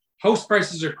house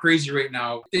prices are crazy right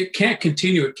now. It can't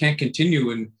continue. It can't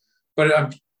continue.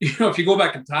 But if you go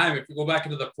back in time, if you go back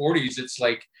into the 40s, it's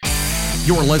like.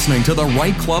 You're listening to the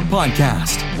Right Club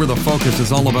Podcast, where the focus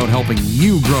is all about helping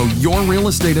you grow your real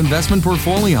estate investment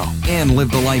portfolio and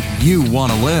live the life you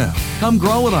want to live. Come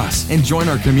grow with us and join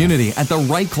our community at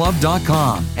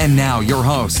therightclub.com. And now your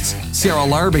hosts, Sarah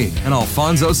Larby and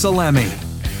Alfonso Salemi.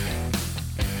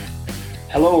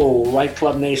 Hello, Right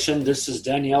Club Nation. This is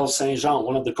Daniel St. Jean,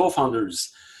 one of the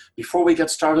co-founders. Before we get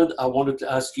started, I wanted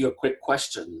to ask you a quick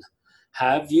question.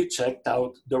 Have you checked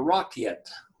out The Rock yet?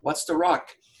 What's The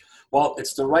Rock? Well,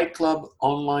 it's the Right Club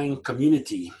online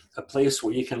community, a place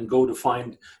where you can go to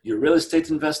find your real estate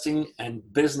investing and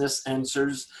business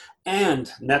answers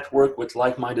and network with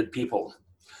like-minded people.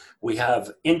 We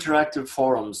have interactive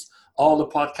forums, all the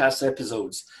podcast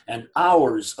episodes, and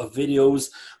hours of videos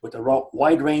with a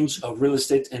wide range of real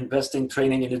estate investing,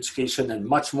 training, and education, and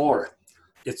much more.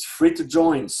 It's free to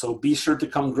join, so be sure to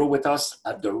come grow with us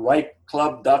at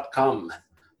therightclub.com.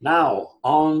 Now,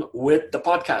 on with the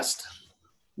podcast.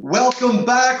 Welcome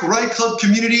back, Right Club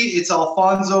community. It's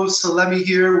Alfonso Salemi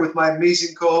here with my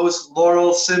amazing co-host,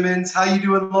 Laurel Simmons. How you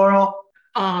doing, Laurel?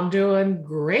 I'm doing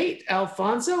great,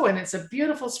 Alfonso, and it's a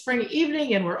beautiful spring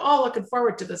evening, and we're all looking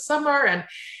forward to the summer, and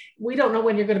we don't know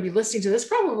when you're going to be listening to this,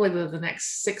 probably the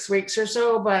next 6 weeks or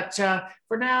so, but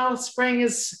for now, spring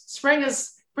is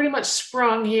pretty much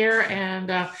sprung here,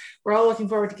 and we're all looking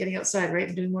forward to getting outside, right,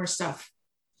 and doing more stuff.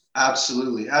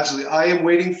 Absolutely. I am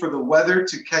waiting for the weather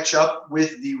to catch up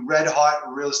with the red hot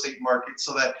real estate market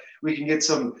so that we can get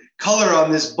some color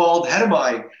on this bald head of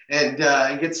mine and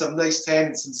get some nice tan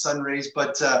and some sun rays.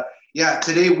 But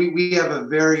today we have a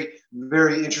very,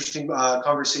 very interesting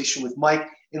conversation with Mike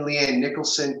and Leanne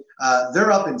Nicholson. They're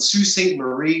up in Sault Ste.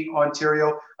 Marie,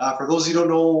 Ontario. For those who don't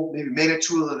know, maybe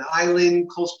Manitoulin Island,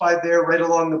 close by there, right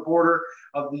along the border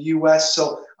of the U.S.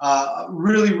 So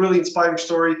really, really inspiring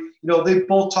story. You know, they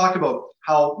both talk about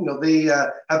how, they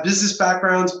have business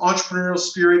backgrounds, entrepreneurial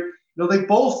spirit. They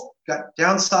both got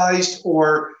downsized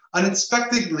or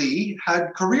unexpectedly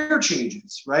had career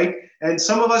changes, right? And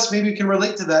some of us maybe can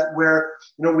relate to that where,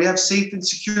 we have safe and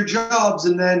secure jobs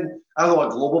and then, I don't know, a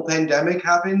global pandemic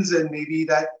happens and maybe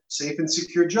that safe and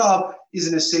secure job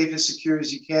isn't as safe and secure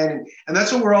as you can. And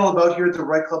that's what we're all about here at the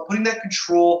Right Club, putting that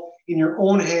control in your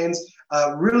own hands,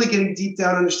 really getting deep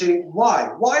down, understanding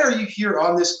why. Why are you here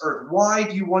on this earth? Why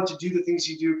do you want to do the things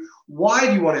you do? Why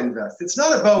do you want to invest? It's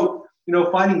not about,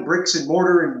 finding bricks and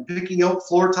mortar and picking out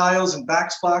floor tiles and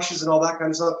backsplashes and all that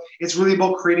kind of stuff. It's really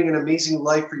about creating an amazing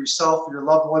life for yourself, for your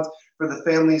loved ones, for the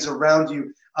families around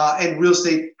you. And real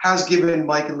estate has given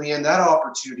Mike and Leanne that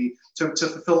opportunity to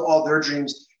fulfill all their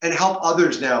dreams and help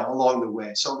others now along the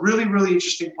way. So really, really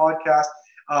interesting podcast.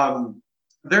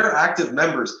 They're active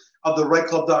members of the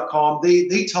rightclub.com.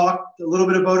 They talk a little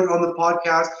bit about it on the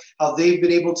podcast, how they've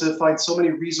been able to find so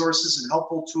many resources and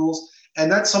helpful tools. And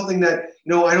that's something that,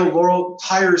 I know Laurel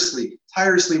tirelessly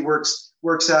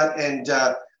works at, and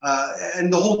the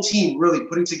whole team really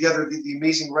putting together the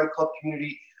amazing Right Club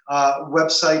community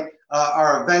website,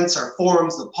 our events, our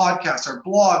forums, the podcasts, our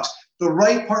blogs, the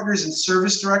Right Partners and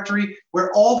Service Directory,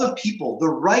 where all the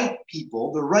right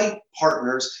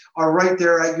partners are right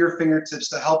there at your fingertips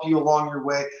to help you along your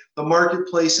way. The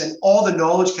marketplace and all the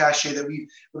knowledge cache that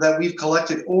we've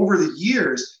collected over the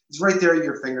years is right there at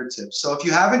your fingertips. So if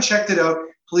you haven't checked it out,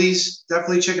 please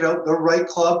definitely check it out,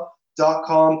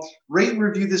 therightclub.com. Rate and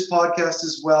review this podcast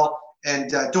as well.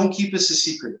 And don't keep this a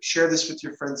secret. Share this with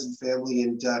your friends and family.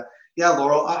 And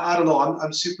Laurel, I don't know.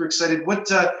 I'm super excited.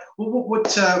 I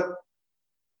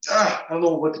don't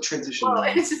know what the transition is. Well,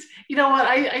 it's just, what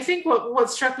I think what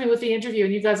struck me with the interview,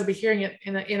 and you guys will be hearing it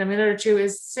in a minute or two,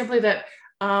 is simply that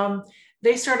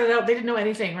they started out, they didn't know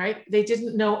anything, right? They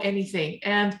didn't know anything.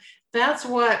 And that's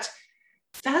where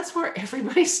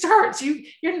everybody starts.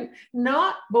 You're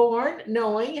not born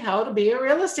knowing how to be a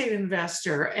real estate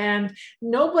investor, and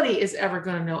nobody is ever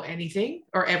going to know anything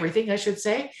or everything, I should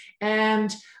say.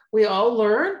 And we all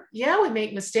learn. Yeah, we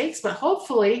make mistakes, but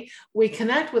hopefully we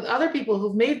connect with other people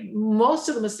who've made most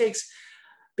of the mistakes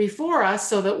before us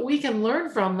so that we can learn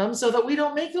from them so that we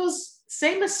don't make those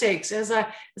same mistakes. As I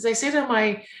say to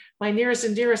my nearest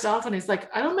and dearest often, it's like,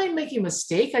 I don't mind making a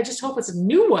mistake. I just hope it's a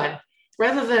new one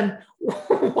rather than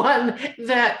one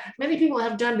that many people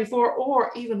have done before,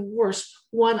 or even worse,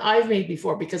 one I've made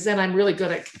before, because then I'm really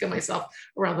good at kicking myself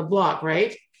around the block,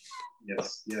 right?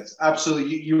 Yes,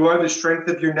 absolutely. You are the strength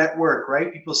of your network,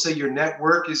 right? People say your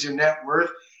network is your net worth,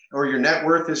 or your net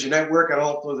worth is your network. I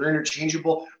don't know if they're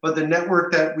interchangeable, but the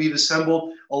network that we've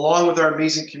assembled along with our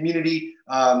amazing community,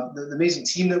 the amazing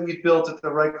team that we've built at the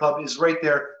Right Club is right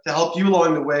there to help you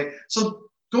along the way. So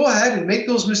go ahead and make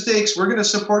those mistakes. We're going to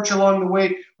support you along the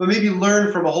way, but maybe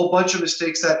learn from a whole bunch of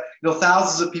mistakes that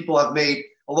thousands of people have made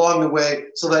along the way,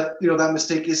 so that that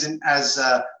mistake isn't as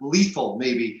lethal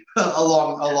maybe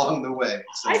along the way.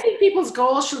 So. I think people's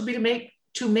goal should be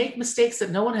to make mistakes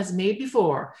that no one has made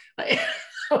before.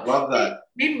 Love that.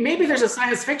 Maybe there's a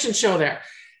science fiction show there.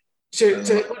 To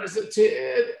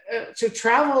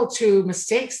travel to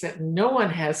mistakes that no one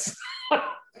has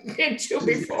been to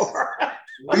before.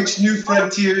 Reach new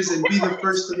frontiers and be the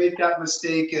first to make that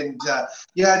mistake. And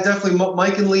definitely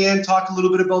Mike and Leanne talked a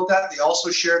little bit about that. They also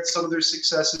shared some of their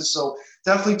successes. So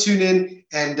definitely tune in,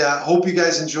 and hope you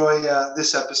guys enjoy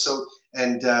this episode.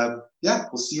 And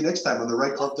we'll see you next time on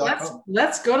therightclub.com.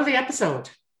 Let's go to the episode.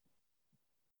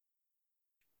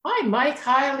 Hi, Mike.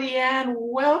 Hi, Leanne.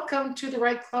 Welcome to the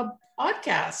Right Club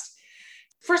podcast.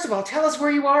 First of all, tell us where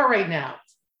you are right now.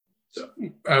 So,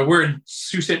 we're in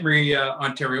Sault Ste. Marie,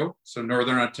 Ontario, so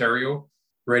Northern Ontario,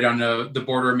 right on the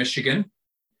border of Michigan.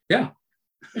 Yeah.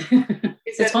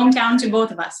 It's hometown to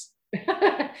both of us.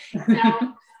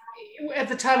 Now, at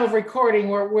the time of recording,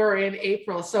 we're in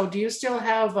April. So do you still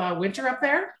have winter up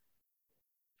there?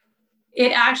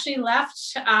 It actually left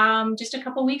just a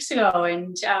couple of weeks ago.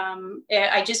 And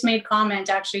I just made comment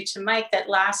actually to Mike that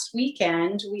last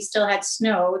weekend we still had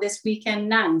snow, this weekend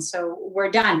none. So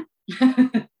we're done.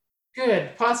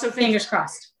 Good. Positive fingers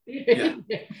crossed. Yeah.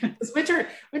 Winter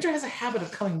has a habit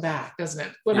of coming back, doesn't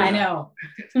it? I know.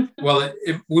 Well,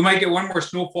 we might get one more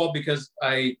snowfall, because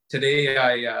today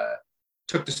I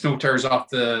took the snow tires off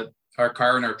our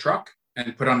car and our truck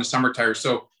and put on the summer tires.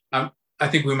 So I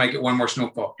think we might get one more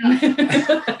snowfall.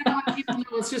 People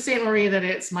know in Sault Ste. Marie that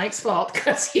it's Mike's fault,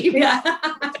 because he put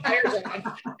the tires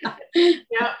on.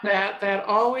 Yeah, that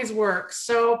always works.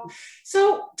 So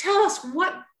tell us,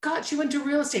 what got you into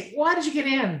real estate? Why did you get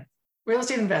in real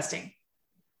estate investing?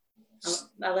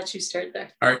 I'll let you start there.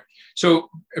 All right.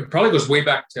 So it probably goes way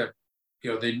back to,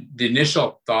 the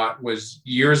initial thought was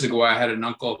years ago. I had an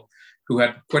uncle who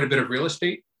had quite a bit of real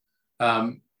estate.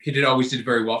 He always did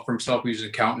very well for himself. He was an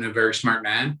accountant, a very smart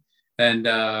man. And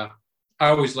I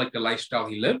always liked the lifestyle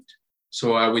he lived.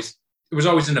 So it was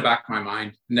always in the back of my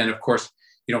mind. And then, of course,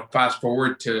 fast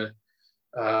forward to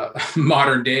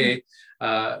modern day,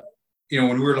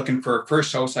 when we were looking for our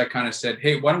first house, I kind of said,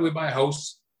 hey, why don't we buy a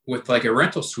house with like a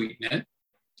rental suite in it,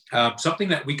 something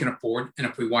that we can afford. And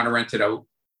if we want to rent it out,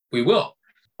 we will.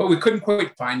 But we couldn't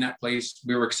quite find that place.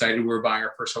 We were excited. We were buying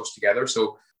our first house together.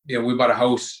 So, we bought a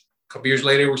house. A couple years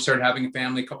later, we started having a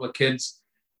family, a couple of kids.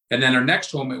 And then our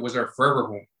next home, it was our forever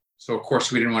home. So, of course,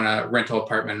 we didn't want a rental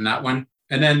apartment in that one.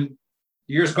 And then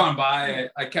years gone by,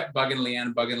 I kept bugging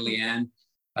Leanne,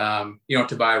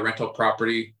 to buy a rental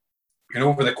property. And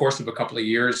over the course of a couple of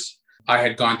years, I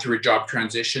had gone through a job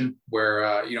transition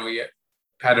where, you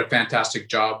had a fantastic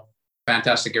job,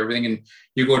 fantastic everything. And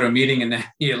you go to a meeting and then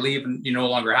you leave and you no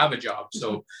longer have a job.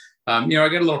 So, I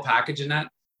get a little package in that.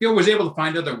 Was able to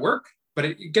find other work, but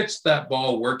it gets that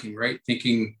ball working, right?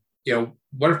 Thinking,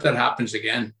 what if that happens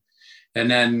again? And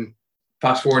then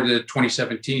fast forward to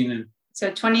 2017. So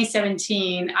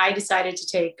 2017, I decided to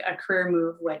take a career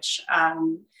move, which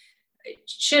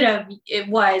it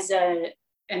was an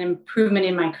improvement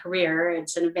in my career.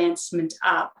 It's an advancement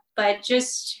up, but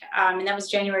and that was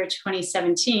January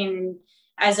 2017. And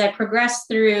as I progressed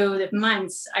through the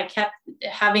months, I kept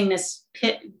having this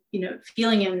pit,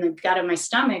 feeling in the gut of my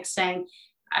stomach saying,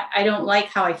 I don't like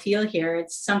how I feel here.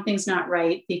 Something's not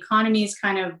right. The economy is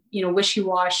kind of,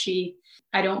 wishy-washy.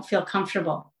 I don't feel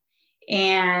comfortable.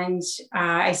 And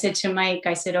I said to Mike,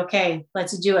 okay,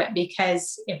 let's do it.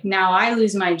 Because if now I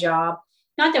lose my job,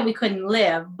 not that we couldn't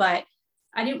live, but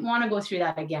I didn't want to go through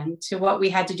that again, to what we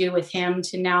had to do with him,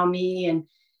 to now me. And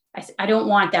I don't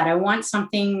want that. I want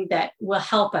something that will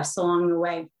help us along the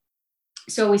way.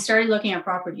 So we started looking at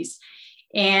properties,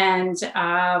 and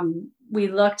we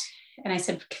looked, and I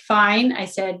said, fine. I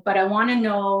said, but I want to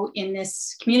know in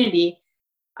this community,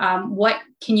 what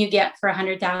can you get for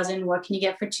 100,000? What can you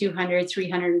get for 200,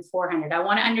 300, and 400? I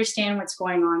want to understand what's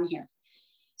going on here.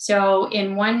 So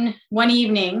in one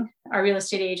evening, our real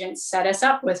estate agent set us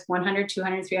up with 100,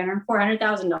 200, 300,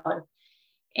 $400,000.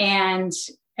 And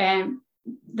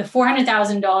the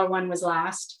 $400,000 one was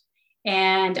last.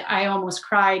 And I almost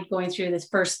cried going through this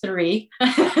first three.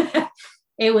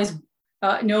 It was,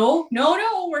 no,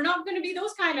 we're not going to be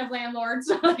those kind of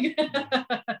landlords.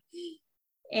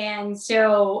 And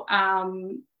so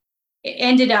it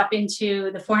ended up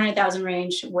into the 400,000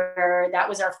 range, where that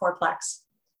was our fourplex.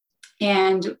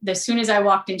 And as soon as I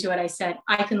walked into it, I said,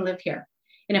 I can live here.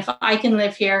 And if I can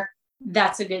live here,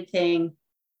 that's a good thing.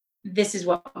 this is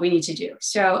what we need to do.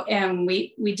 So, and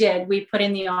we did. We put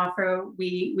in the offer.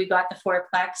 We got the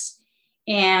fourplex,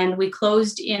 and we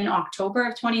closed in October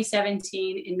of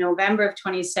 2017. In November of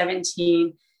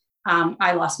 2017,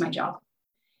 I lost my job.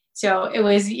 So it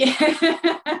was, it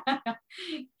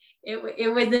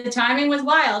was, the timing was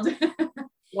wild.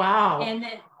 Wow.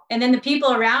 And then the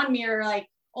people around me are like,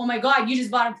 oh my God, you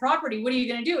just bought a property. What are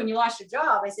you going to do? And you lost your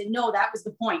job. I said, no, that was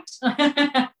the point.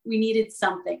 We needed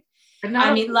something.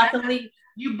 I mean, luckily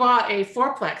you bought a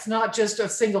fourplex, not just a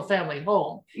single family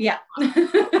home. Yeah.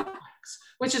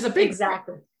 Which is a big,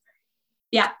 exactly.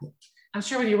 Yeah. I'm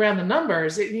sure when you ran the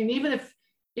numbers, even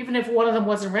if one of them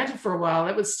wasn't rented for a while,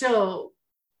 it would still,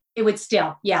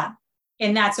 yeah.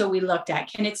 And that's what we looked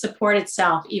at. Can it support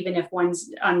itself even if one's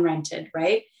unrented,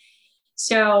 right?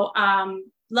 So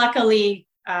luckily,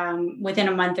 within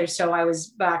a month or so, I was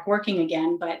back working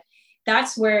again, but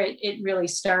that's where it really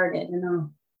started. And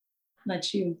I'll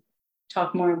let you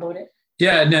talk more about it.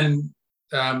 Yeah. And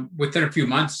then within a few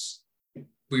months,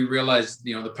 we realized,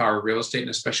 the power of real estate, and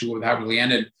especially with having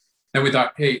Leanne. And then we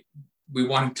thought, hey, we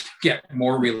wanted to get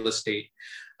more real estate.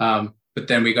 But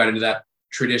then we got into that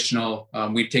traditional,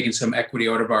 we'd taken some equity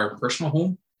out of our personal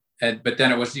home. But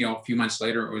then it was, a few months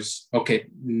later, it was, okay,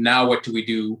 now what do we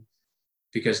do?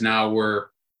 Because now we're,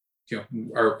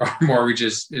 our mortgage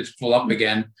is full up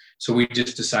again. So we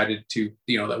just decided to,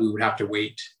 that we would have to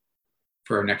wait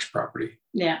for our next property.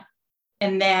 Yeah.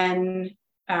 And then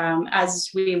as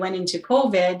we went into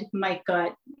COVID, Mike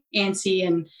got antsy,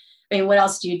 and I mean, what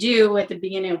else do you do at the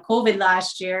beginning of COVID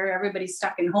last year? Everybody's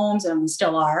stuck in homes, and we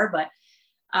still are, but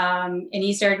and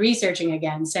he started researching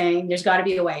again, saying, there's got to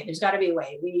be a way. There's got to be a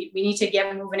way. We need to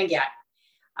get moving again.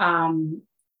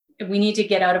 We need to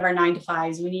get out of our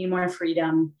 9-to-5s. We need more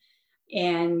freedom,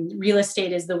 and real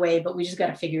estate is the way, but we just got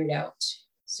to figure it out.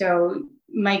 So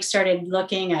Mike started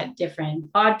looking at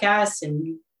different podcasts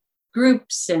and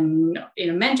groups and,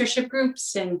 mentorship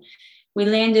groups. And we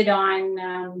landed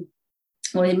on,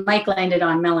 Mike landed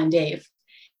on Mel and Dave.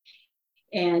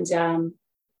 And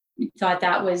thought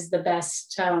that was the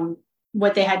best,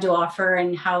 what they had to offer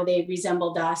and how they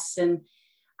resembled us. And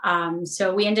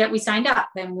so we signed up,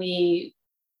 and we,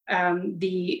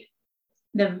 the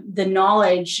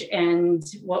knowledge and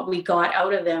what we got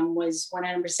out of them was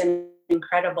 100%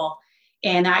 incredible.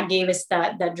 And that gave us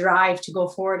that drive to go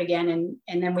forward again.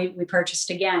 And then we purchased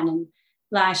again. And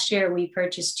last year we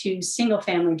purchased 2 single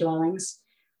family dwellings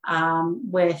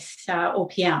with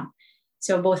OPM.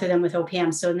 So both of them with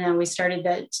OPM. So then we started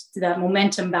that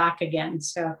momentum back again.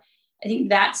 So I think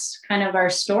that's kind of our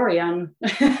story on.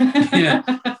 Yeah.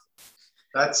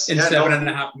 That's in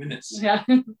 7.5 minutes. Yeah.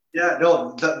 Yeah,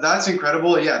 no, that's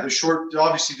incredible. Yeah, the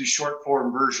short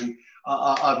form version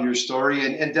of your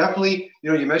story, and definitely,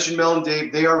 you mentioned Mel and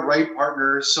Dave. They are Right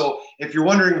Partners. So if you're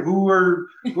wondering who are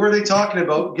they talking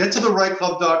about, get to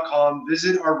therightclub.com,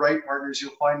 visit our Right Partners.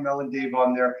 You'll find Mel and Dave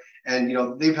on there,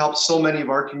 and they've helped so many of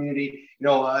our community,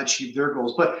 achieve their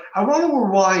goals. But I want to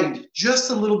rewind just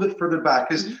a little bit further back,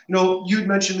 because you had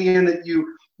mentioned, Leanne,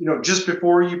 that just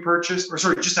before you purchased,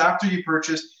 just after you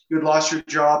purchased, you had lost your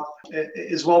job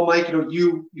as well, Mike.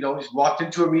 You walked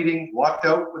into a meeting, walked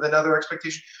out with another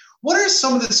expectation. What are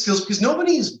some of the skills? Because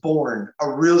nobody is born a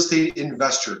real estate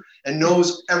investor and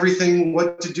knows everything,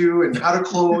 what to do and how to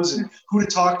close and who to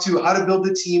talk to, how to build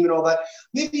a team and all that.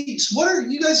 Maybe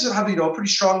you guys have a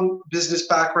pretty strong business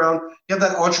background. You have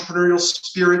that entrepreneurial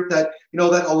spirit that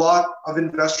that a lot of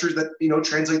investors that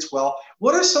translates well.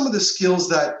 What are some of the skills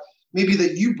that maybe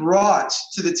that you brought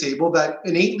to the table that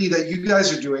innately that you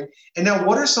guys are doing? And now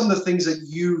what are some of the things that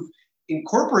you've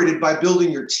incorporated by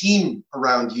building your team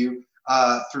around you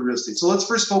through real estate? So let's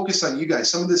first focus on you guys,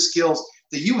 some of the skills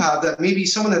that you have that maybe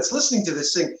someone that's listening to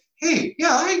this saying, hey,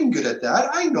 yeah, I'm good at that.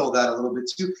 I know that a little bit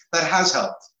too. That has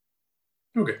helped.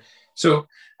 Okay. So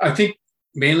I think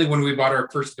mainly when we bought our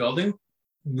first building,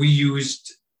 we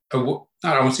used, I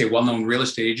won't say a well-known real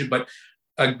estate agent, but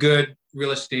a good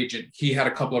real estate agent. He had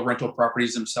a couple of rental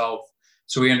properties himself,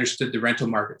 so he understood the rental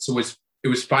market. So it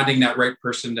was finding that right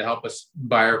person to help us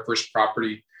buy our first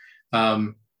property.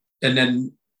 And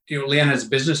then, Leanne has a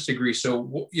business degree.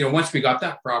 So, once we got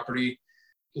that property,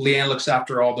 Leanne looks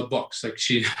after all the books. Like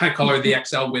I call her the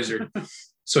Excel wizard.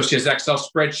 So she has Excel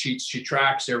spreadsheets. She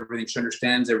tracks everything. She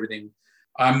understands everything.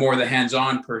 I'm more the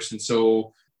hands-on person.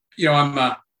 So, I'm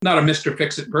not a Mr.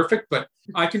 Fix-It Perfect, but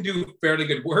I can do fairly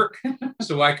good work.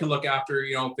 So I can look after,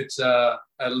 if it's a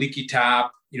leaky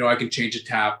tap, I can change a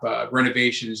tap,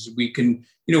 renovations. We can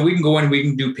go in, we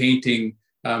can do painting.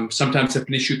 Sometimes if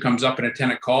an issue comes up and a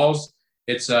tenant calls,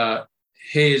 it's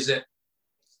hey, is it,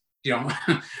 you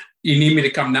need me to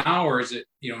come now, or is it,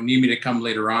 need me to come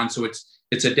later on? So it's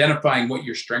it's identifying what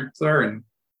your strengths are and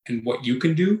what you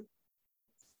can do.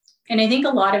 And I think a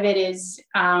lot of it is,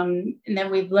 and then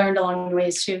we've learned along the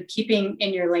ways to keeping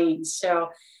in your lane. So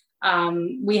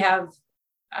we have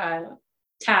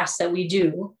tasks that we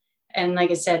do. And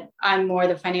like I said, I'm more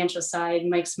the financial side,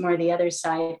 Mike's more the other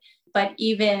side. But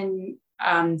even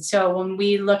so when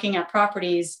we're looking at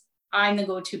properties, I'm the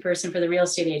go-to person for the real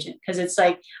estate agent, because it's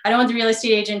like, I don't want the real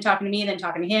estate agent talking to me, then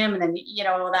talking to him, and then,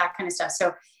 all that kind of stuff.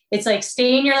 So it's like,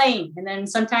 stay in your lane. And then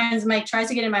sometimes Mike tries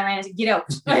to get in my lane. I say, get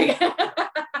out. Like,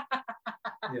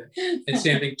 yeah. And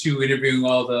same thing too, interviewing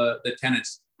all the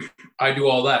tenants. I do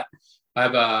all that. I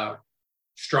have a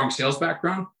strong sales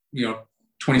background,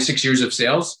 26 years of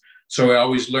sales. So I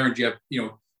always learned you have,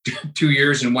 2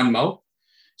 years in one mouth.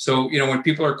 So, when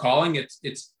people are calling,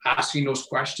 it's asking those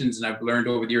questions. And I've learned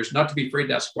over the years not to be afraid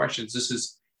to ask questions. This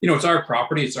is, it's our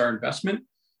property, it's our investment.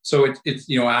 So it's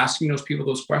asking those people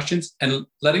those questions and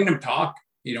letting them talk,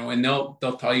 and they'll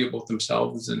tell you about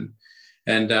themselves and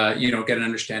get an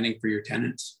understanding for your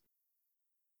tenants.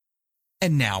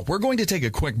 And now we're going to take a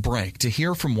quick break to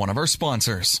hear from one of our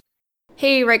sponsors.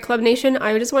 Hey, Right Club Nation.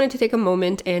 I just wanted to take a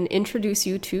moment and introduce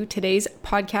you to today's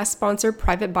podcast sponsor,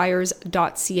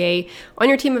 privatebuyers.ca. On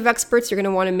your team of experts, you're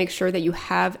going to want to make sure that you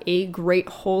have a great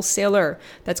wholesaler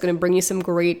that's going to bring you some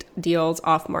great deals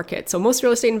off market. So most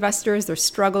real estate investors, they're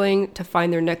struggling to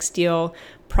find their next deal.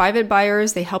 Private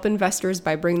buyers, they help investors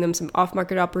by bringing them some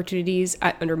off-market opportunities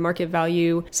at under market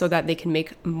value so that they can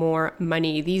make more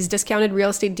money. These discounted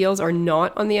real estate deals are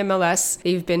not on the MLS.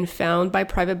 They've been found by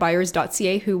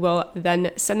privatebuyers.ca, who will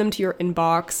then send them to your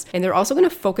inbox. And they're also going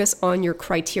to focus on your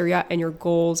criteria and your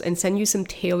goals and send you some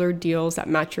tailored deals that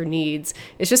match your needs.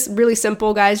 It's just really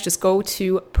simple, guys. Just go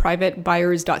to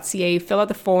privatebuyers.ca, fill out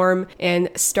the form, and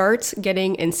start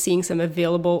getting and seeing some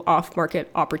available off-market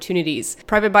opportunities.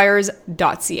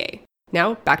 privatebuyers.ca.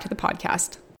 Now back to the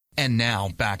podcast. And now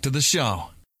back to the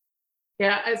show.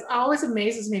 Yeah, it always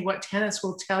amazes me what tenants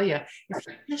will tell you. If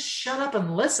you just shut up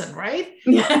and listen, right?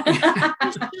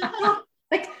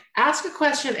 Like, ask a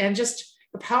question and just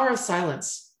the power of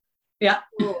silence. Yeah.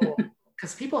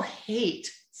 Because people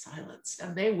hate silence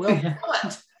and they will do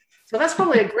it. So that's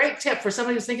probably a great tip for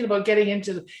somebody who's thinking about getting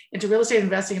into real estate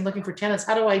investing and looking for tenants.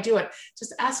 How do I do it?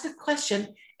 Just ask a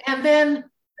question and then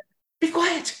be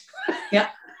quiet. Yeah.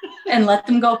 And let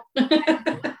them go.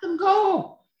 Let them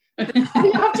go. That's what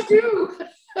you have to do.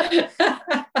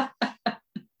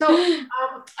 So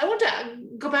I want to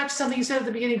go back to something you said at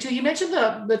the beginning too. You mentioned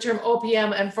the term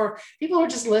OPM, and for people who are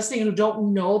just listening who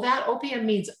don't know that, OPM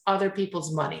means other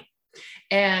people's money.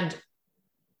 And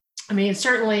I mean,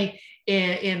 certainly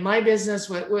in my business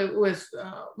with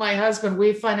my husband,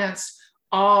 we finance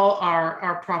all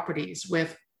our properties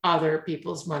with other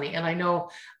people's money. And I know,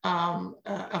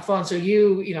 Alfonso,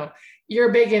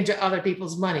 you're big into other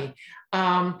people's money.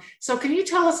 So can you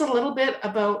tell us a little bit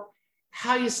about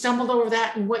how you stumbled over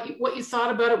that and what you thought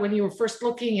about it when you were first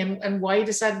looking and why you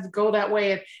decided to go that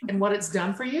way and what it's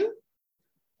done for you?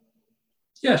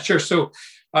 Yeah, sure. So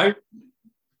I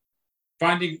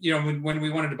finding, when we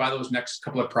wanted to buy those next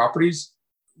couple of properties,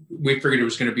 we figured it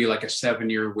was going to be like a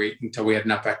 7-year wait until we had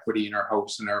enough equity in our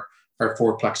house and our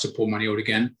fourplex to pull money out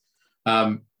again.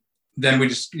 Then we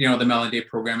just, the Melody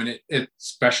program, and it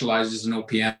specializes in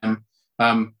OPM.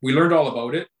 We learned all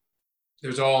about it.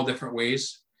 There's all different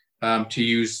ways to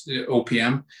use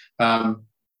OPM. I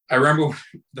remember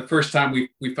the first time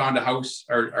we found a house,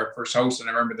 our first house, and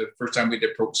I remember the first time we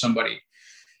did approach somebody,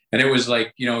 and it was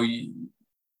like,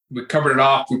 we covered it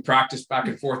off. We practiced back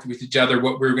and forth with each other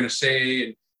what we were going to say,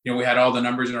 and we had all the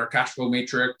numbers in our cash flow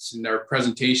matrix and our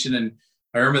presentation. And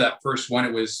I remember that first one,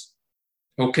 it was,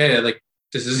 okay, like,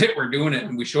 this is it, we're doing it.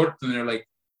 And we showed it to them, and they're like,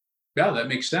 yeah, that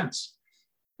makes sense.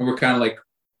 And we're kind of like,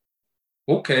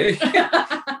 okay,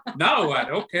 now what?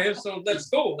 Okay, so let's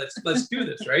go. Let's do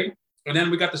this, right? And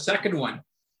then we got the second one.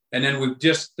 And then we've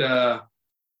just bought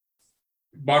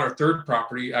our third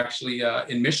property, actually,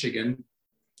 in Michigan.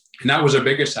 And that was our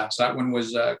biggest house. That one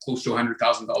was close to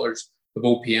 $100,000 of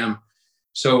OPM.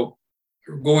 So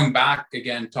going back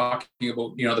again, talking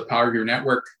about, the power of your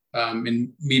network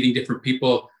and meeting different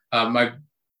people. I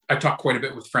talked quite a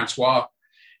bit with Francois,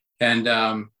 and,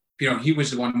 he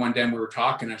was the one day we were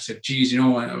talking. I said, geez,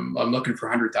 I'm looking for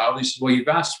 100,000. He said, well, you've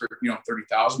asked for,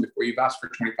 30,000 before. You've asked for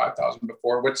 25,000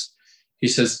 before. He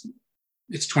says,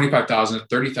 it's 25,000,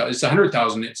 30,000, it's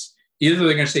 100,000. It's either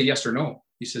they're going to say yes or no.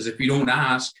 He says, if you don't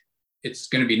ask, it's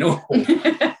going to be no.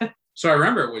 So I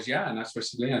remember it was, yeah. And that's what I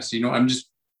said, yes, I'm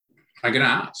going to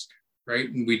ask. Right.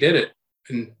 And we did it.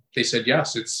 And they said,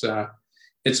 yes, it's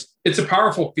a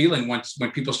powerful feeling when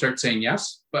people start saying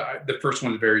yes, but the first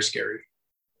one's very scary.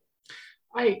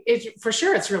 For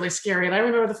sure, it's really scary. And I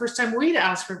remember the first time we'd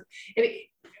ask for it.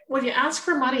 When you ask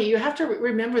for money, you have to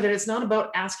remember that it's not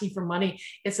about asking for money.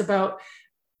 It's about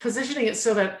positioning it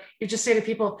so that you just say to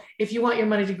people, if you want your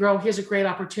money to grow, here's a great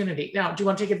opportunity. Now, do you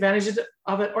want to take advantage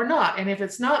of it or not? And if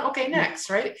it's not, okay, next,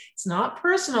 right? It's not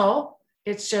personal.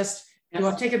 It's just, do you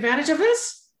want to take advantage of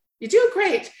this? You do,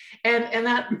 great. And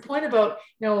that point about,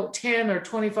 $10 or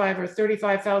 $25 or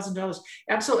 $35,000,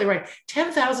 absolutely right.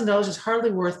 $10,000 is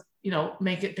hardly worth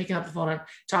picking up the phone and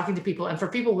talking to people. And for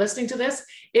people listening to this,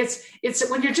 it's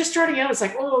when you're just starting out, it's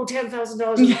like, oh, $10,000 is a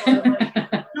lot of money.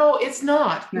 No, it's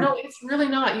not. No, it's really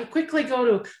not. You quickly go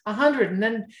to 100 and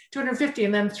then 250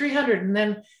 and then 300 and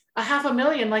then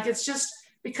 $500,000. Like, it's just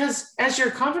because as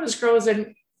your confidence grows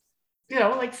and,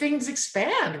 like, things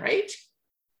expand, right?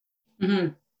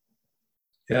 Mm-hmm.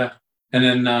 Yeah. And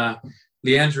then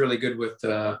Leanne's really good with,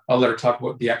 I'll let her talk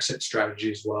about the exit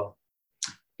strategy as well.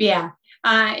 Yeah.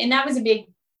 And that was a big,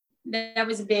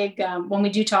 when we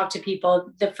do talk to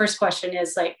people, the first question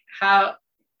is like,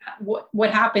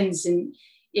 what happens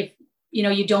if,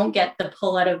 you don't get the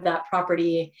pull out of that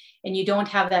property and you don't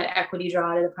have that equity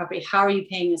draw out of the property, how are you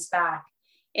paying this back?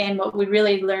 And what we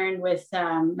really learned with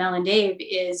Mel and Dave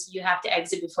is you have to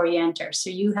exit before you enter. So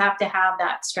you have to have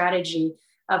that strategy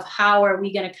of how are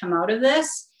we going to come out of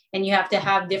this? And you have to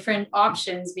have different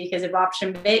options, because if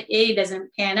option A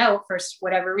doesn't pan out for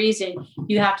whatever reason,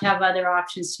 you have to have other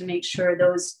options to make sure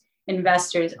those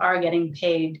investors are getting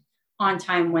paid on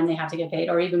time when they have to get paid,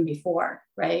 or even before,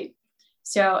 right?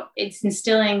 So it's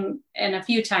instilling, and a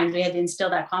few times we had to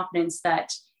instill that confidence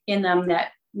that in them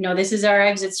that, this is our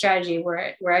exit strategy.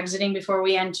 We're exiting before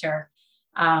we enter.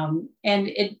 And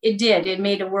it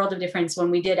made a world of difference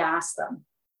when we did ask them,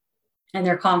 and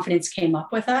their confidence came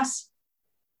up with us.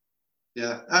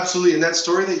 Yeah, absolutely. And that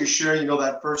story that you're sharing,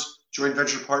 that first joint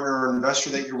venture partner or investor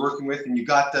that you're working with, and you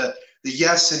got the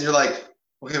yes, and you're like,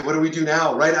 okay, what do we do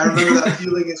now? Right. I remember that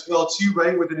feeling as well too,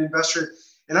 right? With an investor.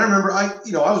 And I remember I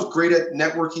was great at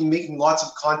networking, making lots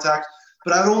of contact,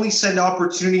 but I would only send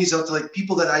opportunities out to like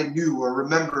people that I knew or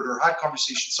remembered or had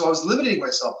conversations. So I was limiting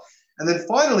myself. And then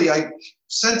finally I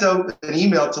sent out an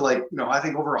email to I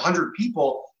think over 100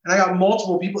 people. And I got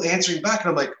multiple people answering back, and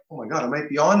I'm like, oh my God, I might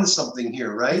be on to something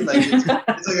here, right? Like it's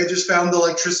like I just found the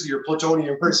electricity or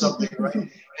plutonium or something, right?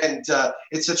 And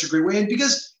it's such a great way. And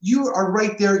because you are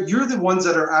right there, you're the ones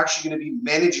that are actually going to be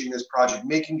managing this project,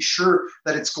 making sure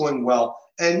that it's going well.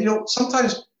 And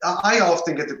sometimes I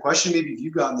often get the question, maybe if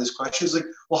you've gotten this question, is like,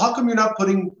 well, how come you're not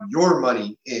putting your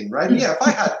money in, right? Yeah, if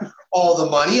I had all the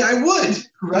money, I would,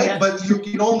 right? Yeah. But you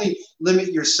can only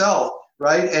limit yourself.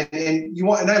 Right. And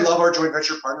I love our joint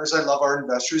venture partners. I love our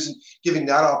investors and giving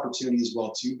that opportunity as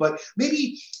well too. But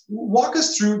maybe walk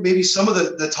us through maybe some of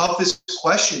the toughest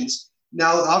questions.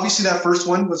 Now, obviously that first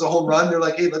one was a home run. They're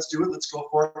like, hey, let's do it. Let's go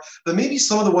for it. But maybe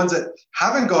some of the ones that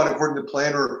haven't gone according to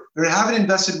plan or they haven't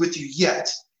invested with you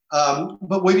yet.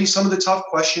 But maybe some of the tough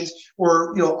questions,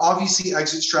 or, obviously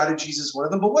exit strategies is one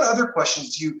of them. But what other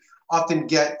questions do you often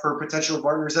get for potential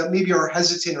partners that maybe are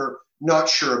hesitant or not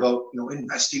sure about,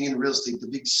 investing in real estate, the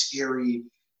big scary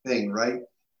thing, right?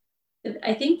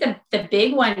 I think the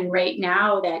big one right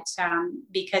now that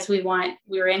because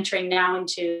we're entering now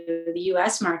into the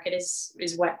U.S. market is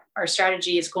what our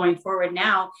strategy is going forward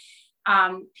now,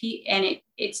 and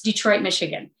it's Detroit,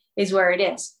 Michigan is where it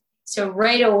is. So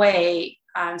right away,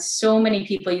 so many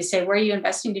people, you say, where are you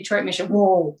investing? Detroit, Michigan.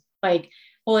 Whoa,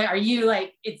 holy, are you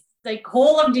like it's. Like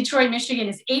whole of Detroit, Michigan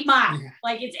is 8 miles. Yeah.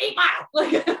 Like it's 8 miles.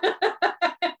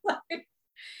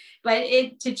 But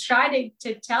to try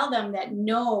to tell them that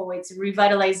no, it's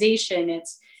revitalization.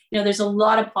 It's there's a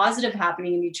lot of positive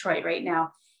happening in Detroit right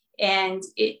now, and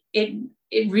it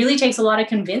really takes a lot of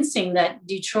convincing that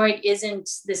Detroit isn't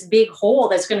this big hole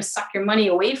that's going to suck your money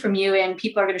away from you and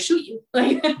people are going to shoot you.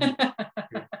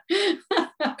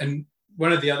 And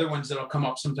one of the other ones that'll come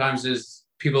up sometimes is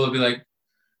people will be like,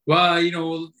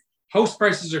 well, house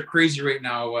prices are crazy right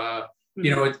now.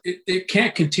 It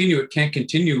can't continue. It can't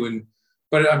continue.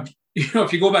 But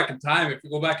if you go back in time, if you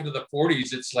go back into the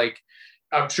 40s, it's like,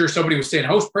 I'm sure somebody was saying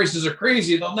house prices are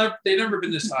crazy. They've never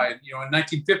been this high. In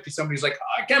 1950, somebody's like,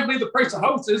 oh, I can't believe the price of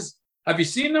houses. Have you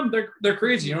seen them? They're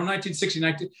crazy.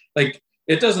 1960,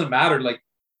 it doesn't matter. Like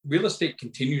real estate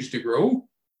continues to grow.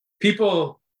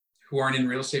 People who aren't in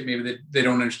real estate, maybe they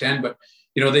don't understand, but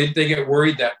they get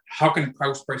worried that how can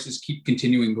house prices keep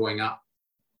continuing going up?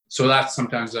 So that's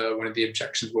sometimes one of the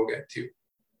objections we'll get to.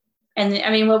 And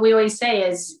I mean, what we always say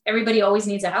is everybody always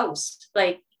needs a house.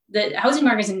 Like the housing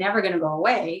market is never going to go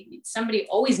away. Somebody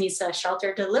always needs a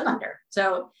shelter to live under.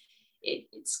 So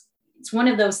it's one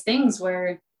of those things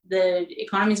where the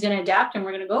economy is going to adapt and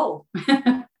we're going to go.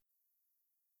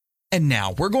 And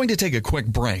now we're going to take a quick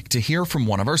break to hear from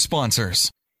one of our sponsors.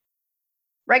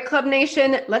 Right Club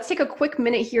Nation, let's take a quick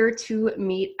minute here to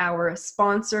meet our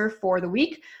sponsor for the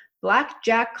week,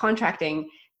 Blackjack Contracting.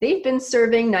 They've been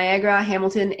serving Niagara,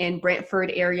 Hamilton, and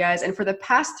Brantford areas, and for the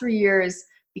past 3 years,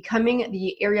 becoming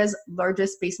the area's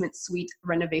largest basement suite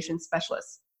renovation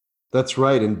specialist. That's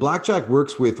right, and Blackjack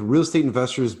works with real estate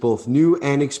investors, both new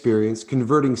and experienced,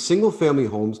 converting single-family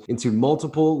homes into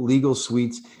multiple legal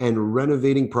suites and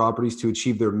renovating properties to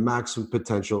achieve their maximum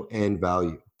potential and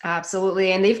value.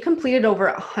 Absolutely, and they've completed over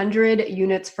 100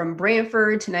 units from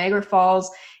Brantford to Niagara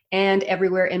Falls and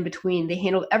everywhere in between. They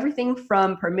handle everything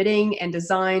from permitting and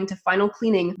design to final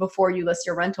cleaning before you list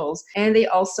your rentals. And they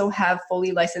also have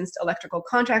fully licensed electrical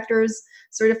contractors,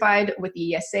 certified with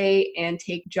the ESA, and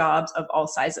take jobs of all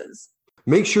sizes.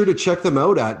 Make sure to check them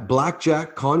out at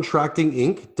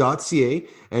blackjackcontractinginc.ca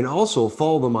and also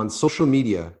follow them on social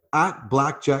media at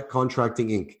Blackjack Contracting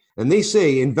Inc. And they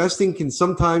say investing can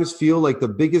sometimes feel like the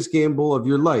biggest gamble of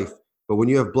your life, but when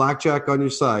you have Blackjack on your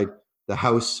side, the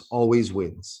house always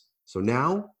wins. So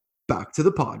now, back to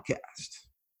the podcast.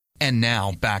 And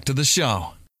now, back to the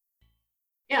show.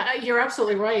 Yeah, you're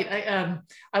absolutely right.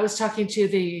 I was talking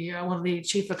to one of the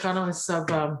chief economists of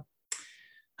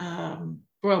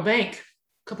Royal Bank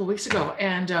a couple of weeks ago,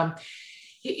 and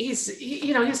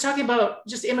he's talking about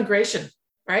just immigration,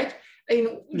 right? I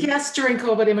mean, yes, during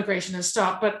COVID, immigration has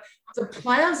stopped, but the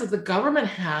plans that the government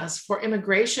has for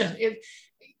immigration,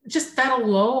 just that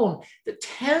alone, the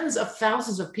tens of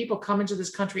thousands of people come into this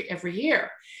country every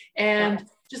year. And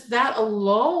just that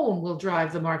alone will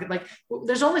drive the market. Like,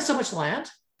 there's only so much land.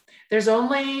 There's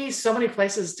only so many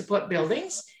places to put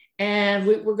buildings. And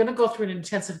we're going to go through an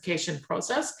intensification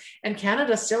process. And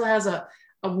Canada still has a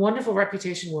wonderful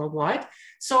reputation worldwide.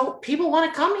 So people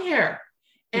want to come here.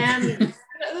 And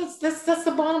that's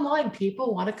the bottom line.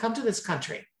 People want to come to this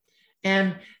country.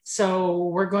 And so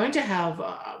we're going to have...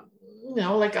 a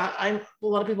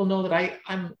lot of people know that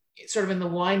I'm sort of in the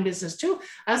wine business too.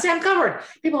 I say I'm covered.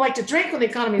 People like to drink when the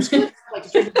economy is good. They like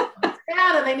to drink when it's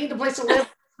bad, and they need a place to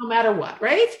live no matter what,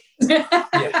 right? Yeah.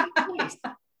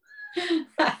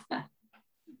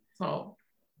 So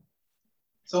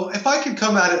if I could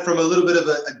come at it from a little bit of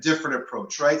a different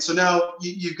approach, right? So now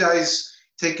you guys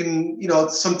taken,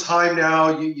 some time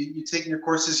now, you taken your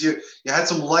courses, you had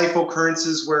some life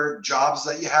occurrences where jobs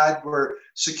that you had were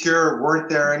secure, weren't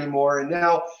there anymore. And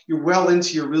now you're well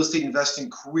into your real estate investing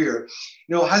career.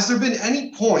 Has there been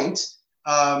any point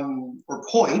or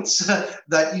points that,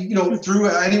 through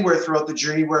anywhere throughout the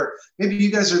journey where maybe you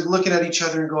guys are looking at each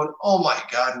other and going, oh my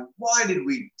God, why did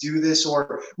we do this?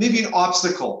 Or maybe an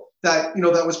obstacle that,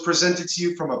 that was presented to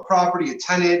you from a property, a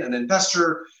tenant, an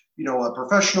investor, a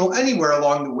professional, anywhere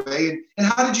along the way. And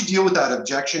how did you deal with that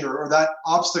objection or that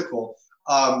obstacle,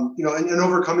 and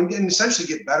overcome and essentially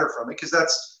get better from it? Because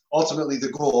that's ultimately the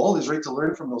goal, is right to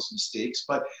learn from those mistakes.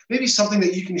 But maybe something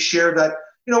that you can share that,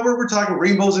 we're talking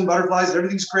rainbows and butterflies and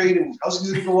everything's great and housing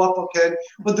is going to go up, okay.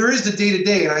 But there is the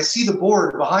day-to-day, and I see the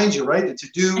board behind you, right? The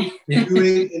to-do,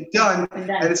 doing, and done.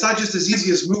 And it's not just as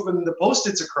easy as moving the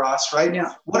Post-its across, right?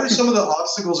 Yeah. What are some of the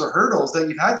obstacles or hurdles that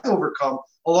you've had to overcome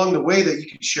along the way that you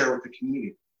can share with the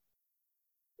community?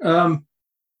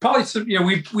 Probably some,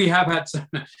 we have had some,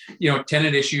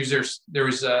 tenant issues. There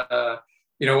was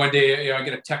one day, I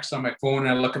get a text on my phone and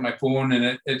I look at my phone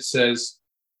and it says,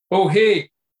 oh, hey,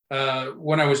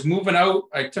 when I was moving out,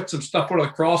 I took some stuff out of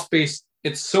the crawl space.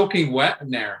 It's soaking wet in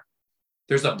there.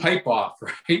 There's a pipe off,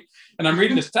 right? And I'm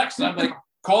reading this text and I'm like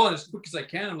calling as quick as I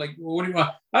can. I'm like, well, what do you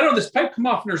want? I don't know, this pipe come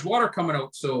off and there's water coming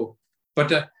out. So,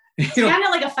 but it's kind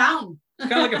of like a fountain. It's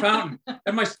kind of like a fountain.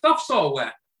 And my stuff's all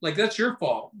wet. Like, that's your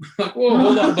fault. Like, whoa,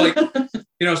 hold on. Like,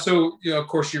 so, of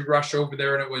course you rush over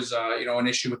there and it was, an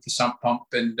issue with the sump pump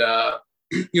and,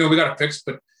 we got it fixed,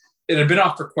 but it had been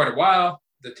off for quite a while.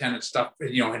 The tenant stuff,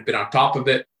 had been on top of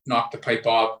it, knocked the pipe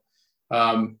off.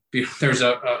 There's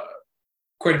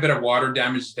quite a bit of water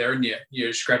damage there, and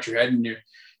you scratch your head and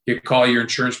you call your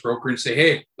insurance broker and say,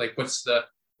 hey, like, you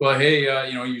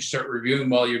start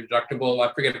reviewing, your deductible,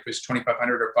 I forget if it's $2,500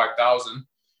 or $5,000.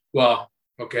 Well,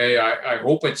 okay, I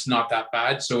hope it's not that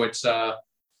bad. So it's,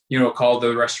 called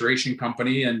the restoration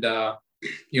company and,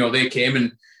 they came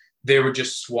and they were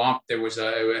just swamped. There was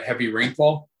a heavy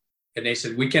rainfall and they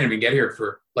said, we can't even get here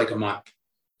for like a month,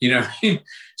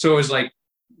 So it was like,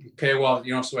 okay, well,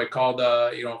 so I called,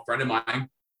 a friend of mine.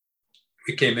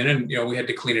 We came in and, we had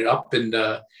to clean it up and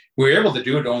we were able to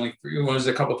do it only, it was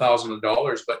a couple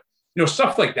 $1,000s, but,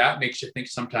 stuff like that makes you think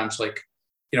sometimes like,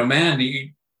 man,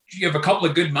 you have a couple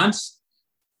of good months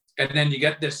and then you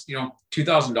get this,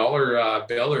 $2,000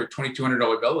 bill or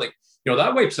 $2,200 bill. Like,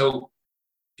 that wipes out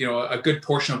a good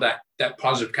portion of that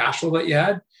positive cash flow that you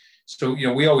had. So,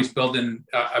 we always build in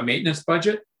a maintenance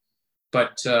budget,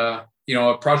 but, a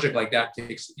project like that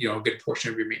takes, a good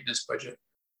portion of your maintenance budget.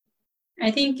 I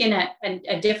think in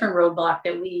a different roadblock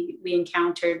that we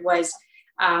encountered was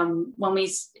when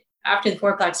after the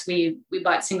fourplex, we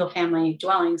bought single family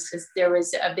dwellings because there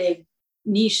was a big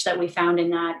niche that we found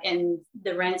in that, and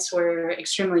the rents were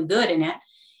extremely good in it.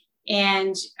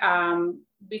 And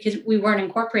because we weren't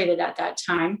incorporated at that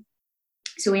time,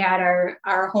 so we had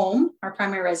our home, our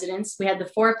primary residence, we had the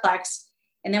fourplex,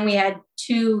 and then we had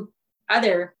 2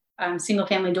 other single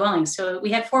family dwellings. So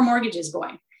we had 4 mortgages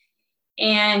going.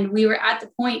 And we were at the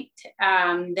point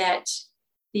and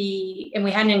we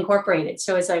hadn't incorporated.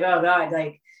 So it's like, oh God,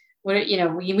 like, what,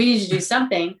 we need to do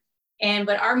something.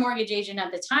 But our mortgage agent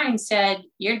at the time said,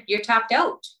 you're tapped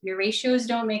out. Your ratios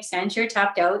don't make sense. You're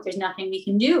tapped out. There's nothing we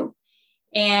can do.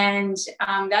 And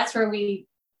that's where we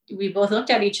both looked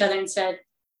at each other and said,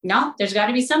 no, there's got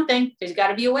to be something. There's got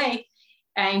to be a way.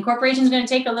 Incorporation is going to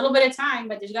take a little bit of time,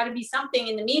 but there's got to be something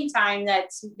in the meantime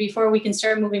that's before we can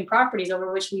start moving properties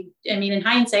over, which in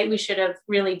hindsight, we should have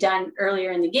really done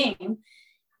earlier in the game.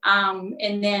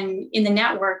 And then in the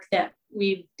network that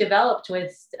we've developed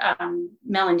with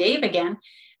Mel and Dave again,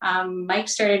 Mike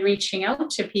started reaching out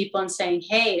to people and saying,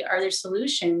 hey, are there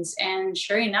solutions? And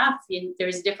sure enough, there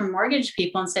was different mortgage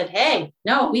people and said, hey,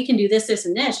 no, we can do this, this,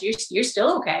 and this. You're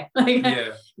still okay.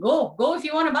 Go if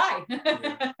you want to buy.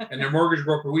 Yeah. And the mortgage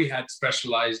broker we had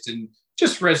specialized in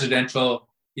just residential,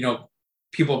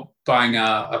 people buying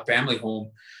a family home,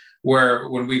 where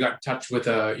when we got in touch with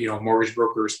a, mortgage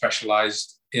broker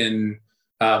specialized in,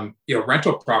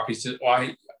 rental properties,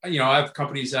 I have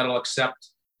companies that'll accept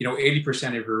 80%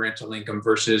 of your rental income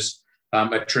versus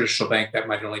a traditional bank that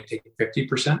might only take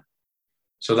 50%.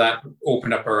 So that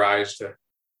opened up our eyes to.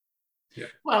 Yeah.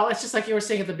 Well, it's just like you were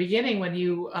saying at the beginning when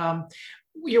you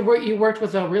worked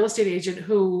with a real estate agent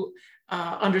who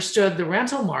understood the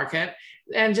rental market,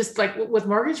 and just like with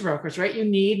mortgage brokers, right? You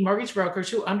need mortgage brokers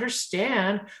who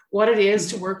understand what it is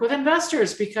to work with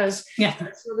investors, because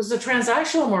there's a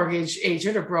transactional mortgage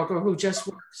agent or broker who just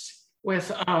works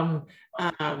with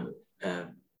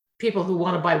people who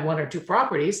want to buy 1 or 2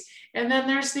 properties. And then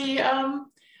there's the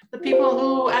people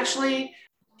who actually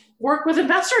work with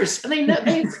investors, and they get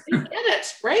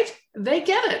it, right? They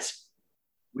get it.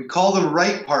 We call them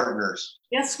right partners.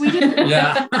 Yes, we do.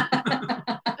 Yeah.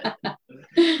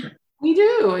 We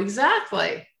do.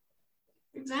 Exactly.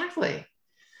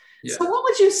 Yeah. So what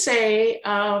would you say,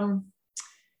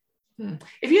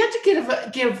 if you had to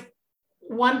give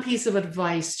one piece of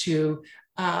advice to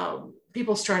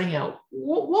people starting out,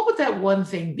 what would that one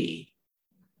thing be?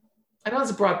 I know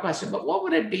it's a broad question, but what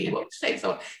would it be? What would you say?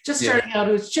 So just starting out,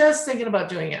 who's just thinking about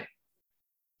doing it.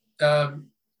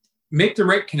 Make the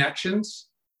right connections,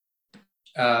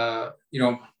 find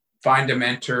a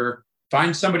mentor,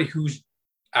 find somebody who's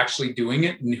actually doing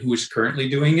it and who is currently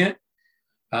doing it.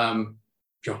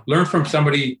 Learn from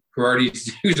somebody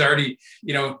who's already,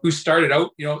 who started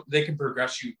out, they can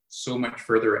progress you so much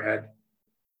further ahead.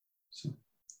 So.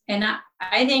 And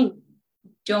I think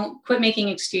don't quit making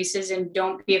excuses, and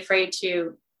don't be afraid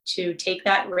to take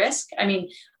that risk. I mean,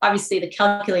 obviously the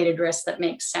calculated risk that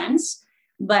makes sense,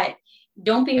 but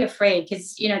don't be afraid,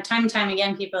 because, time and time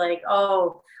again, people are like,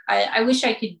 oh, I wish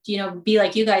I could, be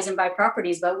like you guys and buy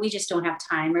properties, but we just don't have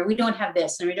time, or we don't have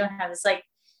this, and we don't have this. Like,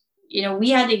 we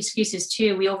had the excuses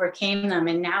too. We overcame them.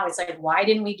 And now it's like, why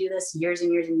didn't we do this years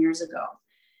and years and years ago?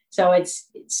 So it's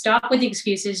stop with the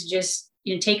excuses. Just,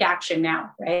 take action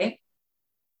now. Right.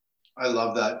 I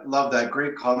love that. Love that.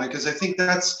 Great comment. Because I think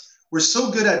we're so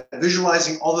good at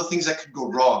visualizing all the things that could go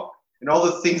wrong, and all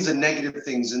the things, the negative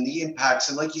things and the impacts.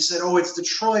 And like you said, oh, it's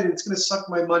Detroit and it's going to suck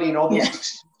my money and all those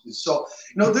excuses. So,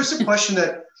 there's a question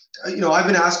that, I've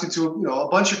been asking to, a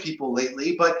bunch of people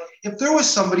lately, but if there was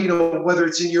somebody, whether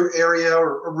it's in your area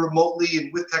or remotely,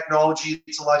 and with technology,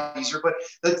 it's a lot easier, but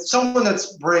that's someone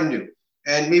that's brand new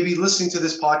and maybe listening to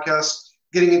this podcast,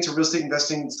 getting into real estate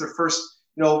investing, it's their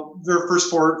first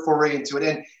foray into it.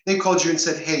 And they called you and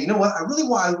said, hey, you know what? I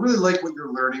really like what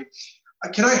you're learning.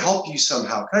 Can I help you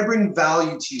somehow? Can I bring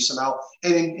value to you somehow?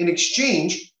 And in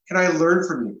exchange, can I learn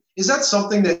from you? Is that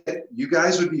something that you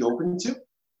guys would be open to?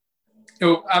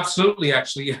 Oh, absolutely.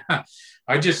 Actually,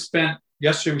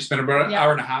 yesterday we spent about an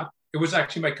hour and a half. It was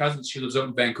actually my cousin. She lives out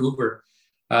in Vancouver.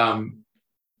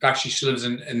 Actually, she lives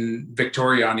in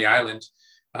Victoria on the island,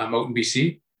 out in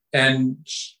BC. And,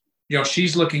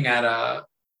 she's looking at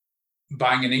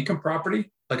buying an income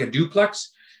property, like a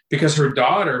duplex, because her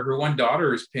one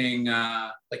daughter is paying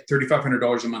like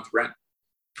 $3,500 a month rent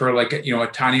for like, a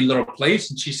tiny little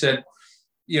place. And she said,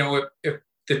 if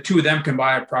the two of them can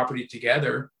buy a property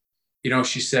together.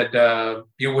 She said,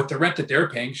 with the rent that they're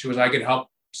paying, she was, I could help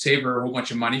save her a whole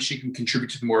bunch of money. She can contribute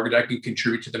to the mortgage. I can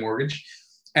contribute to the mortgage.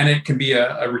 And it can be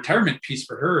a retirement piece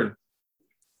for her. And,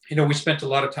 we spent a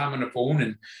lot of time on the phone,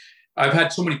 and I've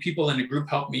had so many people in the group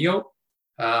help me out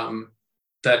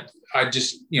that I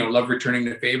just, love returning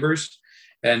the favors.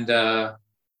 And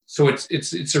so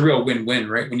it's a real win-win,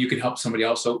 right? When you can help somebody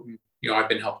else out, and, I've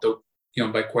been helped out,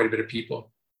 by quite a bit of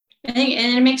people. I think,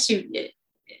 and it makes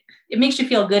you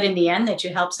feel good in the end that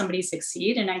you help somebody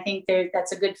succeed. And I think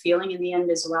that's a good feeling in the end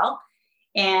as well.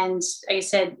 And like I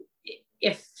said,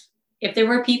 if there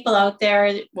were people out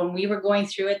there when we were going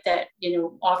through it that,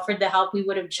 offered the help, we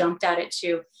would have jumped at it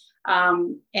too.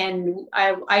 And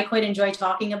I quite enjoy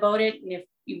talking about it. And if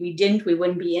we didn't, we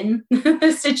wouldn't be in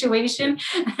the situation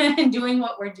and doing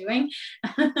what we're doing.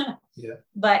 Yeah.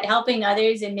 But helping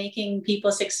others and making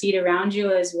people succeed around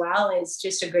you as well is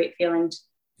just a great feeling.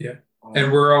 Yeah.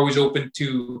 And we're always open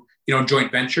to,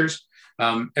 joint ventures.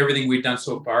 Everything we've done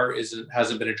so far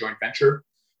hasn't been a joint venture.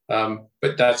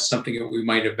 But that's something that we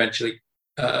might eventually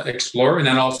explore. And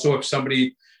then also if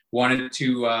somebody wanted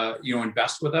to,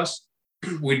 invest with us,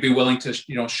 we'd be willing to,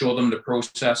 show them the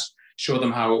process, show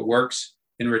them how it works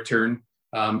in return,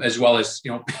 as well as,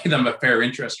 pay them a fair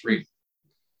interest rate.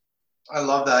 I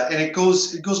love that. And it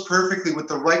goes perfectly with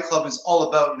the Right Club is all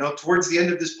about. Towards the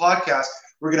end of this podcast,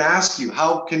 we're going to ask you,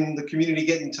 how can the community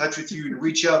get in touch with you and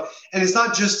reach out? And it's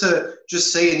not just to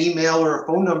say an email or a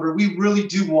phone number. We really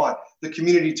do want the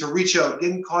community to reach out, get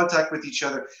in contact with each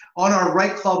other. On our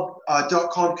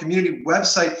rightclub.com community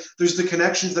website, there's the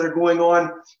connections that are going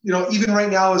on, even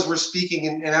right now as we're speaking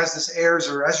and as this airs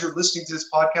or as you're listening to this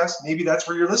podcast, maybe that's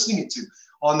where you're listening it to,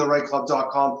 on the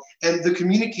rightclub.com. And the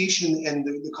communication and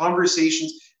the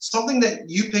conversations, something that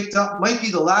you picked up might be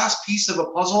the last piece of a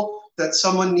puzzle that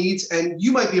someone needs, and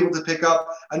you might be able to pick up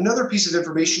another piece of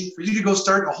information for you to go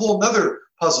start a whole nother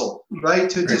puzzle, right?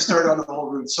 To start on the whole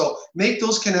route. So make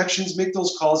those connections, make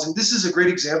those calls. And this is a great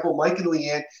example. Mike and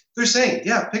Leanne, they're saying,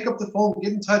 yeah, pick up the phone,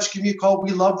 get in touch, give me a call.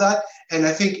 We love that. And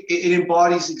I think it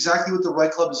embodies exactly what the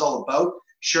Right Club is all about,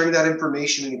 sharing that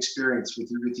information and experience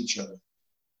with each other.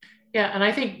 Yeah. And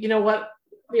I think, what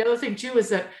the other thing too is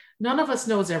that none of us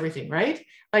knows everything, right?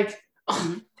 Like,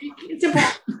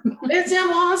 it's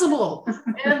impossible.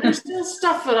 And there's still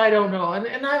stuff that I don't know.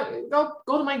 And I'll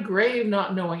go to my grave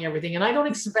not knowing everything. And I don't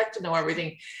expect to know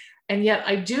everything. And yet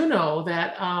I do know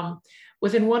that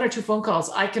within one or two phone calls,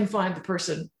 I can find the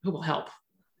person who will help.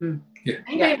 Yeah.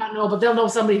 They may not know, but they'll know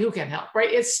somebody who can help,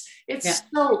 right? It's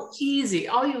so easy.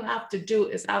 All you have to do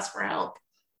is ask for help.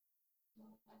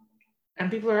 And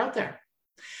people are out there.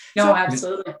 No,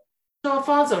 absolutely. So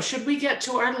Alfonso, should we get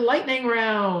to our lightning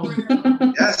round?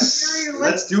 Yes,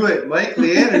 let's do it. Mike,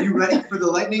 Leanne, are you ready for the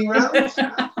lightning round?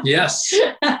 Yes.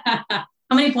 How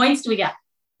many points do we get?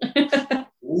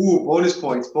 Ooh, bonus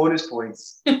points.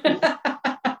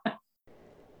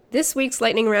 This week's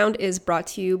lightning round is brought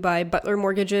to you by Butler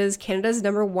Mortgages, Canada's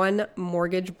 #1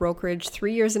 mortgage brokerage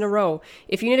 3 years in a row.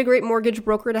 If you need a great mortgage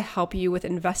broker to help you with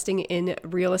investing in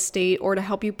real estate or to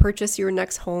help you purchase your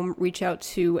next home, reach out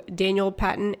to Daniel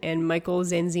Patton and Michael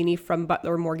Zanzini from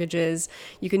Butler Mortgages.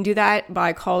 You can do that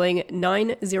by calling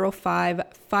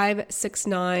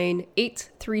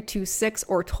 905-569-8326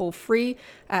 or toll free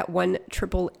at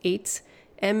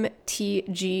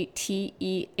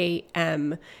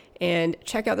 1-888-MTGTEAM. And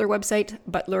check out their website,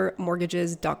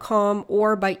 butlermortgages.com,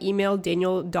 or by email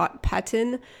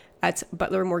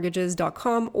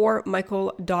daniel.patton@butlermortgages.com or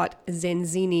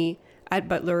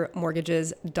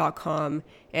michael.zanzini@butlermortgages.com.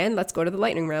 And let's go to the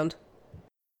lightning round.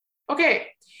 Okay,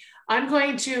 I'm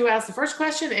going to ask the first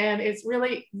question, and it's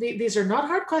really, these are not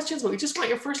hard questions, but we just want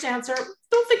your first answer.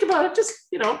 Don't think about it, just,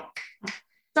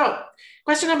 So,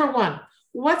 question number 1.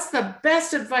 What's the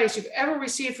best advice you've ever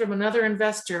received from another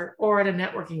investor or at a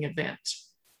networking event?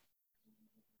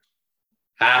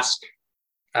 Ask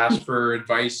for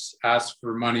advice, ask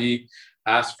for money,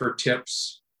 ask for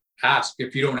tips. Ask.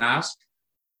 If you don't ask,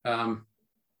 the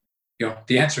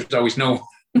answer is always no.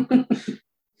 Nice.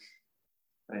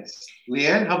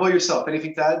 Leanne, how about yourself?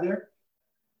 Anything to add there?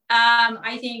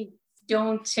 I think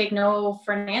don't take no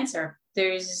for an answer.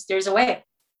 There's a way.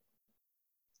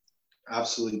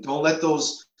 Absolutely. Don't let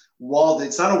those walls,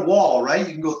 it's not a wall, right?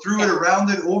 You can go through it, around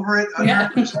it, over it.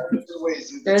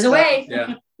 There's a way.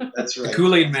 Yeah. That's right. The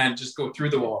Kool-Aid man, just go through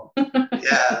the wall.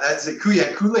 Yeah, that's a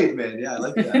Kool-Aid man. Yeah, I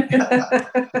like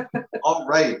that. All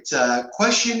right.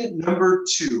 Question number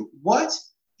 2. What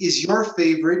is your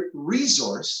favorite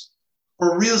resource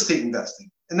for real estate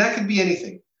investing? And that could be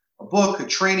anything. A book, a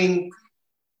training,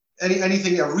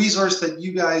 anything, a resource that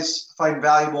you guys find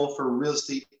valuable for real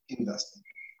estate investing.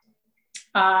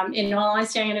 In all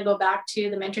honesty, I'm going to go back to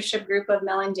the mentorship group of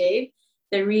Mel and Dave,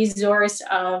 the resource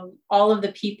of all of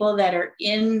the people that are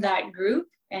in that group.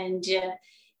 And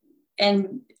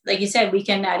like you said, we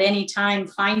can at any time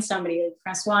find somebody. Like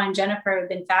Francois and Jennifer have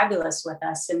been fabulous with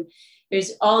us, and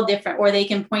there's all different, or they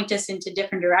can point us into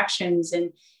different directions.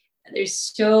 And there's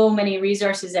so many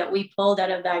resources that we pulled out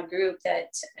of that group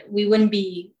that we wouldn't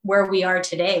be where we are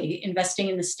today, investing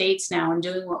in the States now and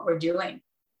doing what we're doing.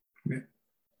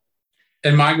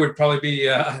 And mine would probably be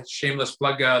a shameless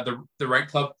plug, the Right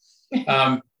Club.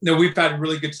 No, we've had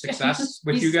really good success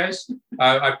with you guys.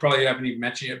 I probably haven't even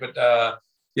mentioned it, but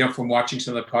from watching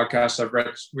some of the podcasts, I've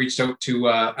reached out to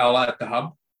Ella at the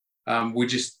Hub. We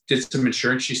just did some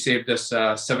insurance. She saved us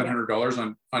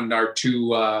 $700 on our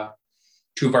two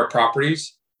of our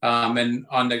properties. And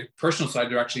on the personal side,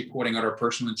 they're actually quoting out our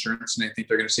personal insurance, and I think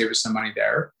they're going to save us some money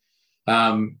there.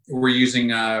 We're using,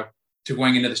 to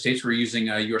going into the States, we're using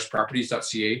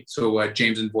usproperties.ca. So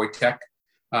James and Wojtek.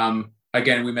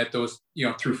 Again, we met those,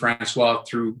 through Francois,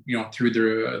 through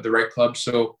the Right Club.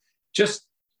 So just,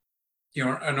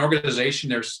 an organization,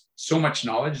 there's so much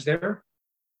knowledge there,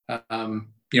 to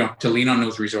lean on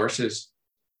those resources.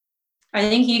 I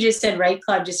think he just said Right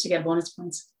Club just to get bonus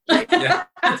points. Yeah.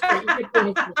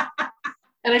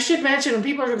 And I should mention, when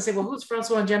people are going to say, well, who's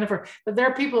Francois and Jennifer? But there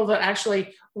are people that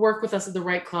actually work with us at the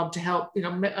Right Club to help.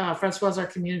 Francois is our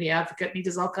community advocate, and he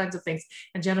does all kinds of things.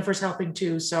 And Jennifer's helping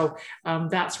too. So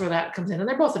that's where that comes in. And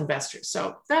they're both investors.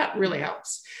 So that really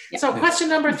helps. Yeah. So question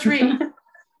number 3,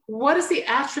 what is the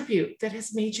attribute that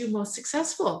has made you most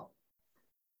successful?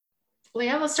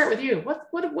 Leanne, let's start with you.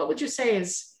 What would you say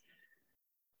is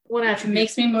one attribute?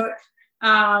 Makes me more...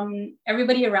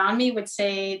 everybody around me would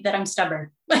say that I'm stubborn.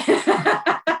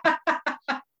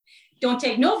 Don't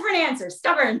take no for an answer.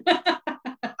 Stubborn.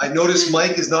 I noticed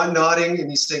Mike is not nodding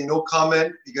and he's saying no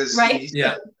comment because he's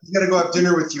got to go have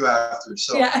dinner with you after.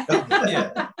 So, yeah.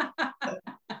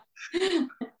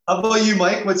 How about you,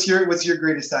 Mike? What's your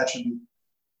greatest attribute?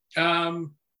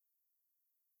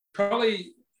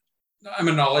 Probably, I'm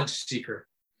a knowledge seeker.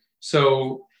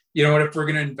 So, if we're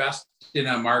going to invest in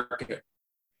a market,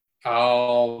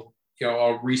 I'll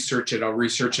research it. I'll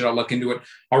look into it.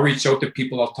 I'll reach out to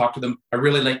people. I'll talk to them. I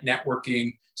really like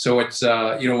networking. So it's, when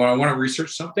I want to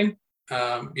research something,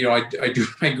 I do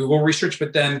my Google research,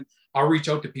 but then I'll reach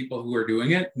out to people who are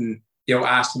doing it and,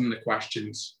 ask them the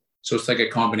questions. So it's like a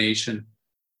combination.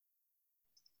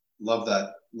 Love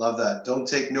that. Love that. Don't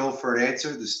take no for an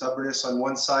answer. The stubbornness on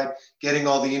one side, getting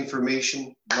all the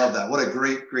information. Love that. What a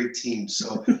great, great team.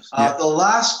 So the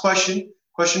last question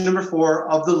number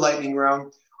 4 of the lightning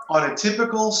round. On a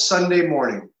typical Sunday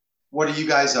morning, what are you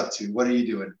guys up to? What are you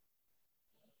doing?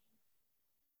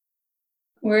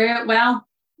 Well,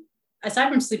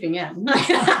 aside from sleeping in,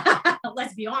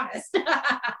 let's be honest.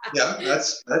 Yeah,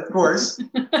 that's of course.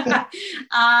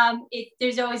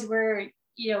 There's always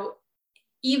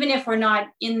even if we're not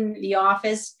in the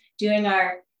office doing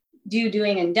our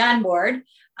doing and done board,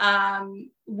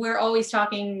 we're always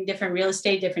talking different real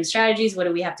estate, different strategies. What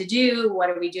do we have to do? What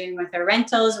are we doing with our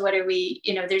rentals? What are we,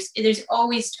 there's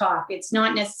always talk. It's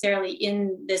not necessarily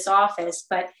in this office,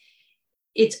 but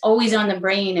it's always on the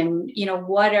brain. And,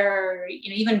 what are,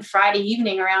 even Friday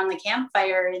evening around the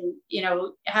campfire and,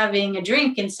 having a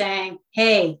drink and saying,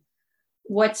 hey,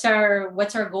 what's our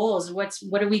goals?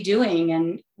 What are we doing?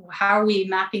 And how are we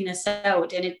mapping this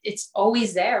out? And it's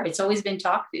always there. It's always been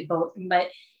talked about,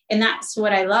 and that's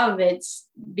what I love. It's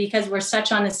because we're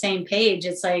such on the same page.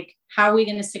 It's like, how are we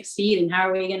going to succeed? And how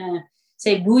are we going to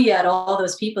say booyah to all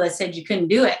those people that said you couldn't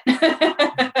do it?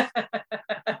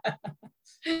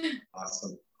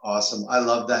 Awesome. I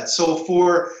love that. So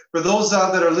for those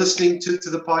that are listening to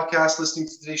the podcast, listening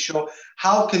to today's show,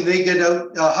 how can they get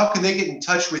out? How can they get in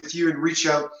touch with you and reach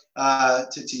out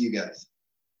to you guys?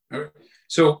 All right.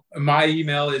 So my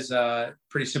email is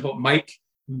pretty simple, Mike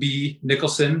B.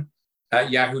 Nicholson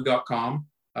 @yahoo.com.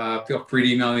 Feel free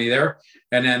to email me there.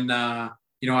 And then, I'm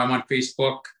on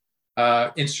Facebook,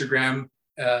 Instagram.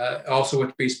 Also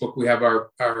with Facebook, we have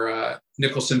our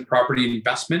Nicholson Property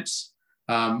Investments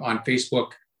on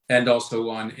Facebook and also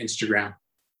on Instagram.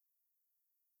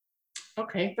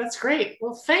 Okay, that's great.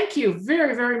 Well, thank you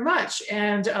very, very much.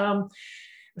 And it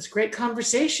was a great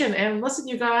conversation. And listen,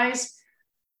 you guys,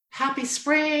 happy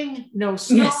spring, no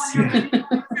snow. Yes.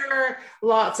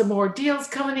 Lots of more deals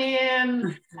coming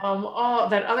in. All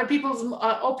that other people's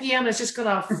OPM is just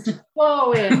gonna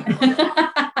flow in.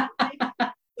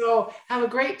 So have a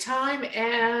great time,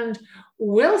 and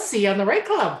we'll see you on the Right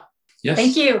Club. Yes.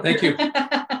 Thank you. Thank you.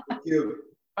 Thank you.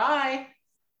 Bye.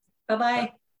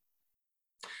 Bye-bye.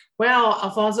 Well,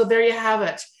 Alfonso, there you have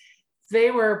it. they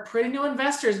were pretty new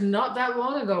investors not that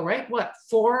long ago, right? What,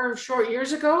 4 short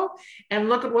years ago? And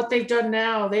look at what they've done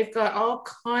now. They've got all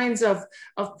kinds of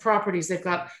properties. They've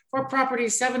got 4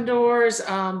 properties, 7 doors.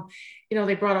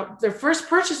 They brought up their first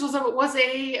purchase was a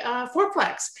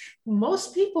 4-plex.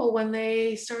 Most people, when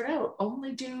they start out,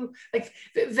 only do like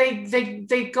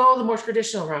they go the more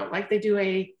traditional route, like they do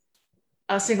a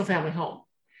single family home.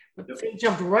 But they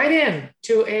jumped right in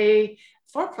to a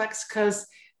 4-plex because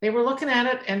they were looking at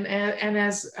it, and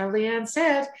as Leanne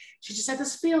said, she just had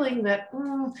this feeling that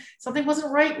something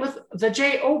wasn't right with the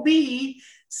job.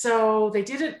 So they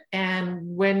did it,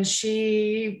 and when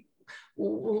she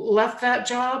left that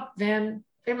job, then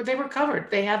they were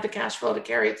covered. They had the cash flow to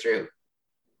carry it through.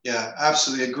 Yeah,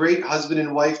 absolutely. A great husband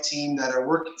and wife team that are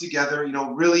working together,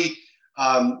 really,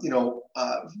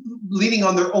 leaning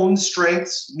on their own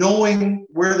strengths, knowing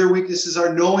where their weaknesses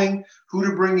are, knowing who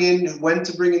to bring in, when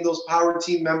to bring in those power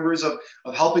team members, of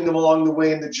helping them along the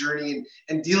way in the journey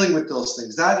and dealing with those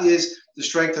things. That is the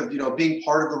strength of, being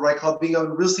part of the Right Club, being a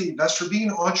real estate investor, being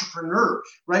an entrepreneur,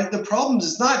 right? The problems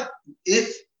is not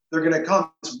if they're going to come,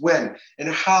 it's when and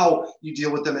how you deal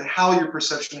with them, and how your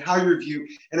perception, how your view.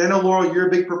 And I know, Laurel, you're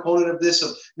a big proponent of this,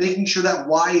 of making sure that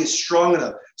why is strong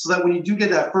enough so that when you do get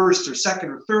that first or second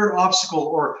or third obstacle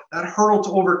or that hurdle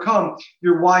to overcome,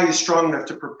 your why is strong enough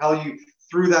to propel you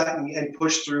through that and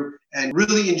push through, and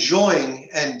really enjoying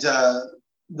and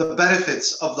the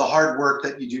benefits of the hard work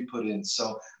that you do put in.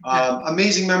 So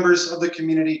amazing members of the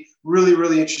community. Really,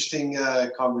 really interesting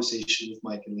conversation with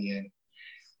Mike and Leanne.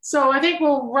 So I think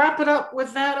we'll wrap it up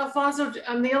with that, Alfonso.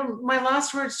 Neil, my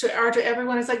last words to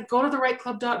everyone is like, go to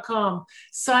therightclub.com,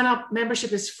 sign up.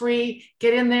 Membership is free.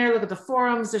 Get in there, look at the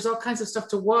forums. There's all kinds of stuff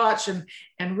to watch and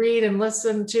read and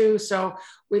listen to. So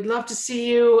we'd love to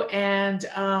see you. And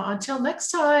until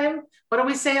next time, what do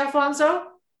we say, Alfonso?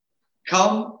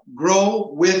 Come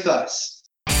grow with us.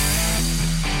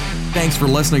 Thanks for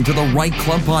listening to the Right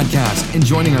Club podcast and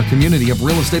joining our community of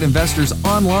real estate investors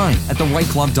online at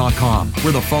therightclub.com,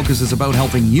 where the focus is about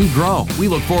helping you grow. We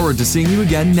look forward to seeing you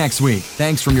again next week.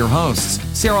 Thanks from your hosts,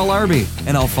 Sarah Larby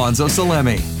and Alfonso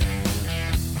Salemi.